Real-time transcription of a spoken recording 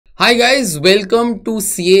Hi guys, welcome to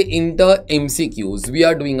CA Inter MCQs. We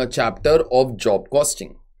are doing a chapter of job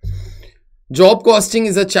costing. Job costing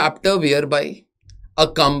is a chapter whereby a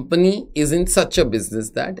company is in such a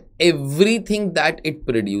business that everything that it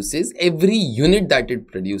produces, every unit that it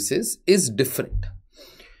produces is different.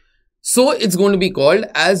 So it's going to be called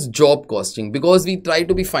as job costing because we try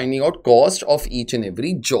to be finding out cost of each and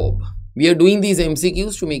every job. We are doing these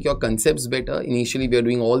MCQs to make your concepts better. Initially, we are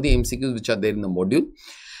doing all the MCQs which are there in the module.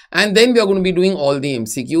 And then we are going to be doing all the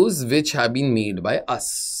MCQs which have been made by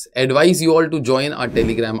us. Advise you all to join our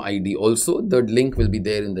Telegram ID also. The link will be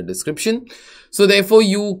there in the description. So therefore,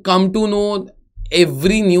 you come to know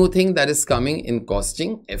every new thing that is coming in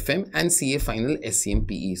costing, FM and CA final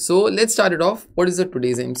SCMPE. So let's start it off. What is the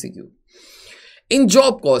today's MCQ? In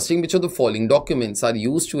job costing, which of the following documents are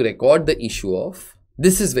used to record the issue of,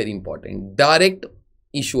 this is very important, direct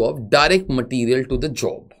issue of direct material to the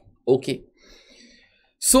job. Okay.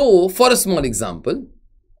 So, for a small example,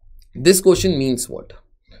 this question means what?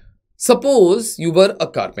 Suppose you were a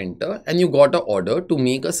carpenter and you got an order to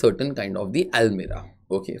make a certain kind of the almirah.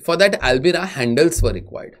 Okay, for that almirah, handles were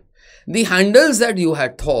required. The handles that you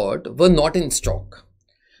had thought were not in stock.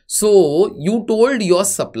 So, you told your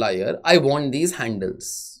supplier, I want these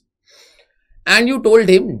handles. And you told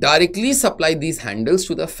him directly supply these handles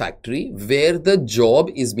to the factory where the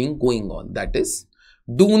job is being going on. That is,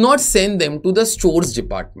 do not send them to the stores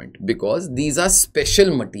department because these are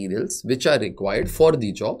special materials which are required for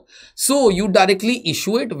the job. So you directly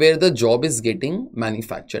issue it where the job is getting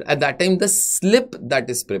manufactured. At that time, the slip that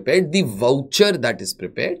is prepared, the voucher that is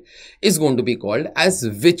prepared is going to be called as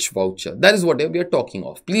which voucher. That is what we are talking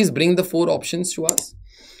of. Please bring the four options to us.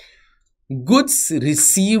 Goods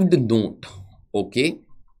received note. Okay.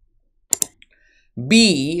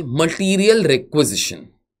 B, material requisition.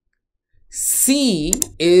 C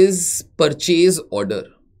is purchase order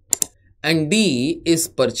and D is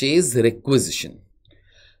purchase requisition.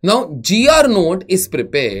 Now, GR note is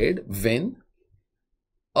prepared when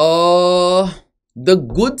the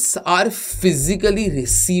goods are physically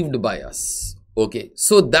received by us. Okay,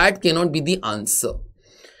 so that cannot be the answer.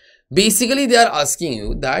 Basically, they are asking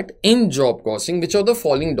you that in job costing, which of the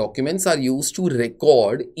following documents are used to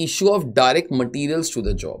record issue of direct materials to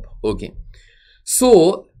the job. Okay.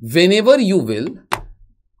 So, whenever you will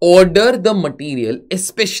order the material,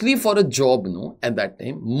 especially for a job, at that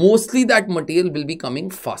time, mostly that material will be coming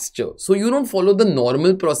faster. So, you don't follow the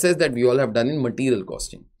normal process that we all have done in material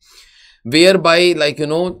costing, whereby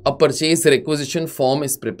a purchase requisition form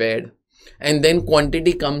is prepared and then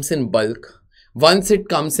quantity comes in bulk. Once it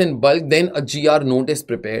comes in bulk, then a GR note is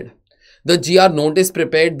prepared. The GR note is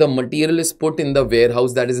prepared, the material is put in the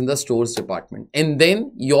warehouse, that is in the stores department. And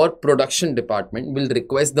then your production department will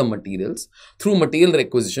request the materials through material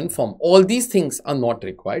requisition form. All these things are not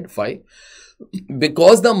required. Why?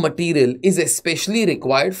 Because the material is especially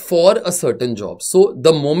required for a certain job. So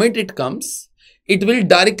the moment it comes, it will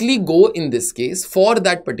directly go in this case for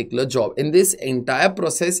that particular job. And this entire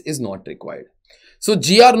process is not required. So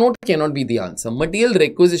GR note cannot be the answer. Material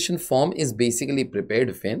requisition form is basically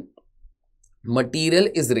prepared when material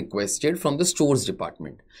is requested from the stores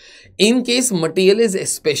department. In case material is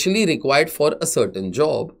especially required for a certain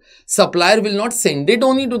job, supplier will not send it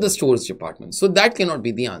only to the stores department. So that cannot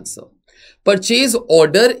be the answer. Purchase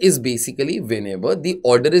order is basically whenever the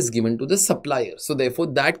order is given to the supplier. So therefore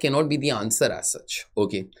that cannot be the answer as such.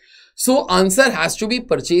 Okay. So answer has to be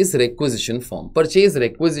purchase requisition form. Purchase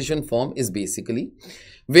requisition form is basically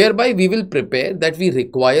whereby we will prepare that we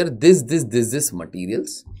require this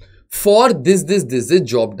materials for this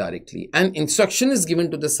job directly, and instruction is given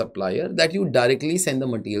to the supplier that you directly send the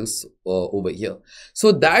materials over here.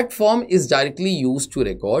 So that form is directly used to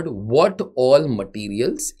record what all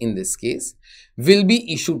materials in this case will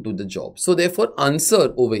be issued to the job. So therefore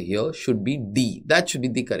answer over here should be D. That should be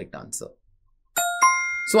the correct answer.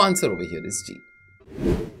 So answer over here is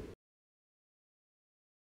D.